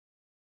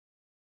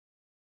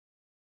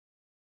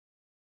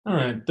All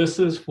right, this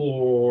is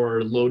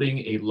for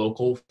loading a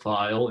local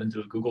file into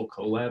a Google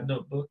Colab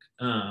notebook.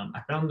 I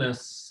found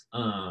this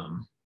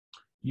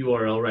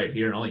URL right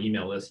here, and I'll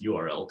email this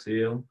URL to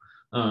you.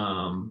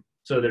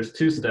 So there's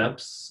two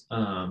steps.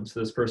 So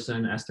this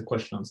person asked a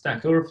question on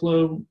Stack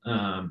Overflow.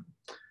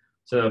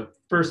 So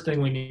first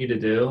thing we need to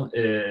do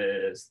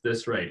is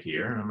this right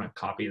here. I'm going to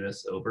copy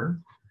this over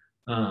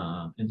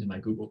into my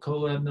Google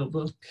Colab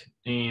notebook.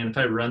 And if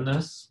I run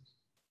this,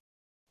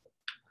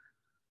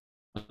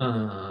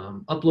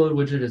 upload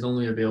widget is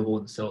only available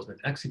when the cell has been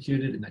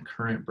executed in the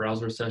current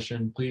browser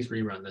session. Please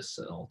rerun this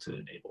cell to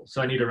enable.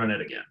 So I need to run it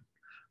again.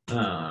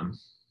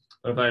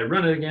 But if I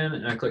run it again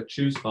and I click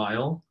choose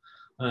file,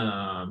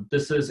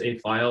 this is a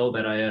file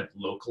that I have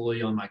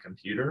locally on my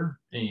computer,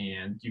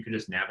 and you can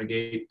just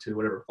navigate to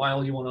whatever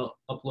file you want to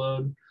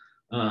upload.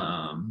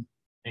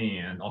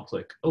 And I'll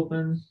click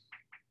open,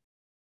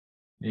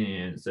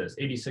 and it says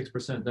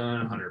 86%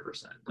 done,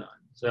 100% done.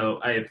 So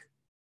I've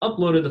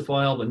uploaded the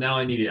file, but now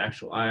I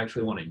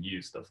actually want to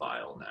use the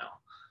file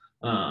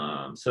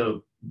now.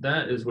 So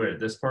that is where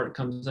this part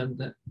comes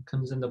into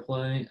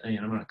play, and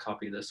I'm going to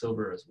copy this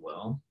over as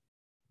well.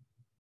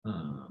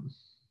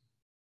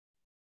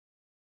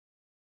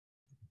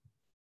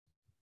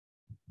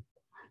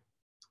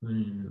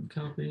 And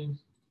copy.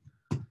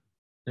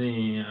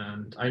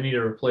 And I need to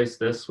replace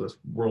this with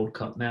World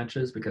Cup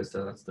matches because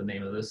that's the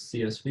name of this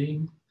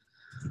CSV.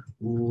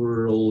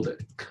 World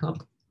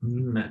Cup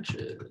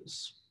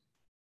matches.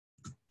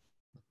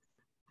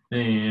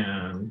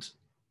 And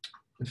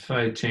if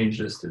I change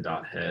this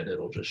to .head,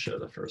 it'll just show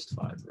the first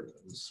 5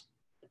 rows.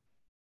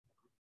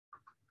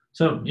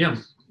 So yeah,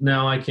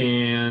 now I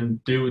can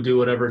do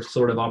whatever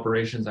sort of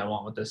operations I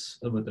want with this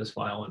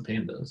file in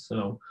pandas.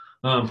 So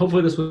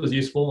hopefully this was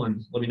useful,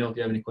 and let me know if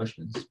you have any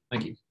questions.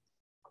 Thank you.